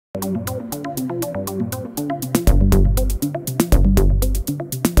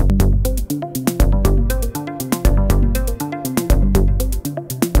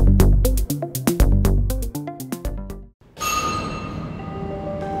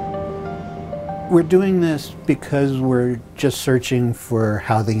We're doing this because we're just searching for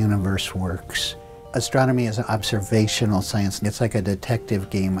how the universe works. Astronomy is an observational science. It's like a detective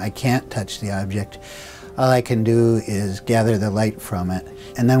game. I can't touch the object. All I can do is gather the light from it.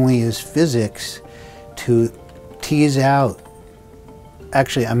 And then we use physics to tease out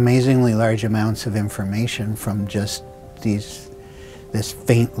actually amazingly large amounts of information from just this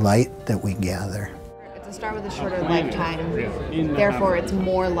faint light that we gather. It's a star with a shorter lifetime, therefore it's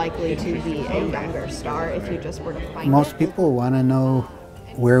more likely to be a younger star if you just were to find it. Most people want to know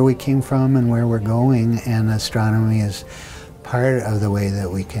where we came from and where we're going, and astronomy is part of the way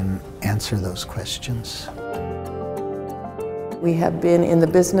that we can answer those questions. We have been in the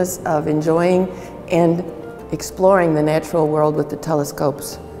business of enjoying and exploring the natural world with the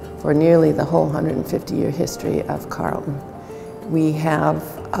telescopes for nearly the whole 150-year history of Carleton. We have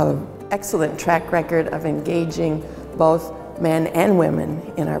an excellent track record of engaging both men and women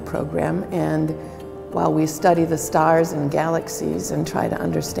in our program, and while we study the stars and galaxies and try to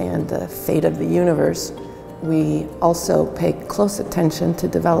understand the fate of the universe, we also pay close attention to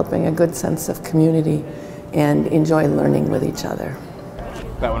developing a good sense of community and enjoy learning with each other.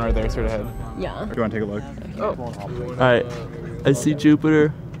 That one right there, straight ahead. Yeah. Do you want to take a look? Oh. All right, I see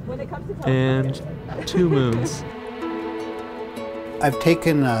Jupiter and 2 moons. I've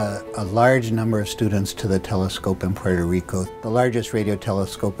taken a large number of students to the telescope in Puerto Rico, the largest radio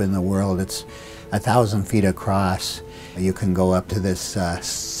telescope in the world. It's 1,000 feet across. You can go up to this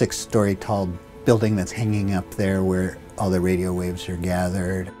 6-story tall building that's hanging up there where all the radio waves are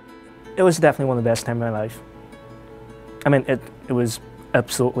gathered. It was definitely one of the best times of my life. I mean, it was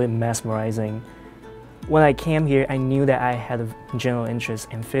absolutely mesmerizing. When I came here, I knew that I had a general interest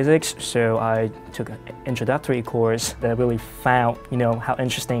in physics, so I took an introductory course that really found, how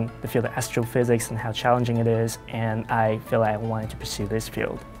interesting the field of astrophysics and how challenging it is, and I feel like I wanted to pursue this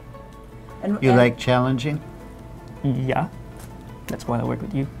field. You like challenging? Yeah, that's why I work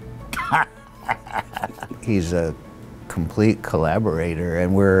with you. He's a complete collaborator,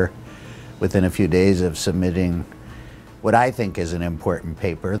 and we're within a few days of submitting what I think is an important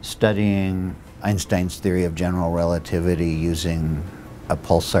paper, studying Einstein's theory of general relativity using a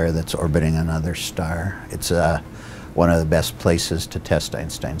pulsar that's orbiting another star. It's one of the best places to test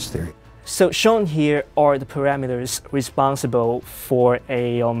Einstein's theory. So shown here are the parameters responsible for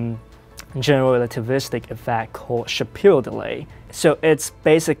a general relativistic effect called Shapiro delay. So it's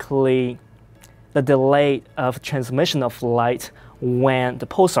basically the delay of transmission of light when the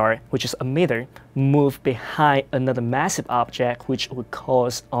pulsar, which is emitter, moves behind another massive object, which would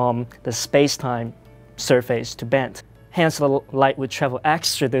cause the space-time surface to bend. Hence, the light would travel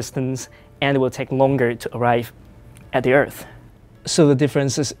extra distance and it will take longer to arrive at the Earth. So the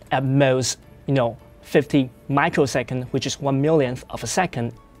difference is at most, 50 microseconds, which is 1/1,000,000th of a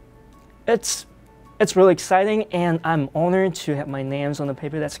second. It's really exciting, and I'm honored to have my names on the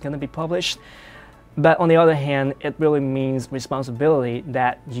paper that's going to be published. But on the other hand, it really means responsibility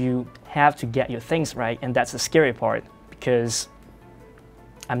that you have to get your things right, and that's the scary part, because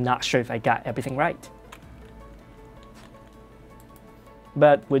I'm not sure if I got everything right.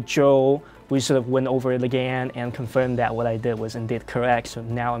 But with Joe, we sort of went over it again and confirmed that what I did was indeed correct, so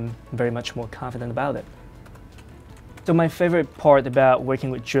now I'm very much more confident about it. So my favorite part about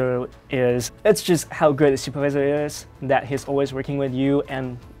working with Joe is it's just how great the supervisor is, that he's always working with you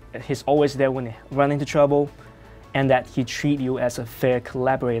and he's always there when you run into trouble, and that he treats you as a fair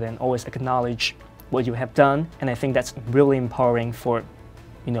collaborator and always acknowledge what you have done. And I think that's really empowering for,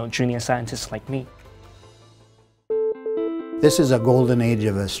 junior scientists like me. This is a golden age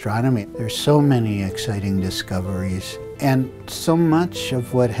of astronomy. There's so many exciting discoveries, and so much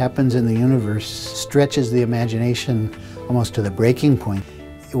of what happens in the universe stretches the imagination almost to the breaking point.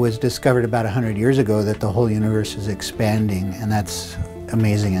 It was discovered about 100 years ago that the whole universe is expanding, and that's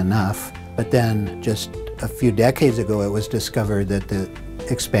amazing enough. But then just a few decades ago, it was discovered that the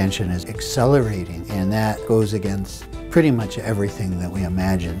expansion is accelerating, and that goes against pretty much everything that we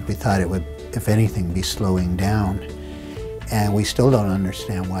imagined. We thought it would, if anything, be slowing down, and we still don't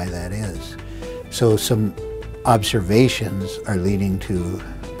understand why that is. So some observations are leading to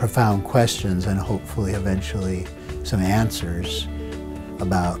profound questions and hopefully eventually some answers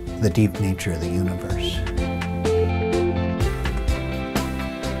about the deep nature of the universe.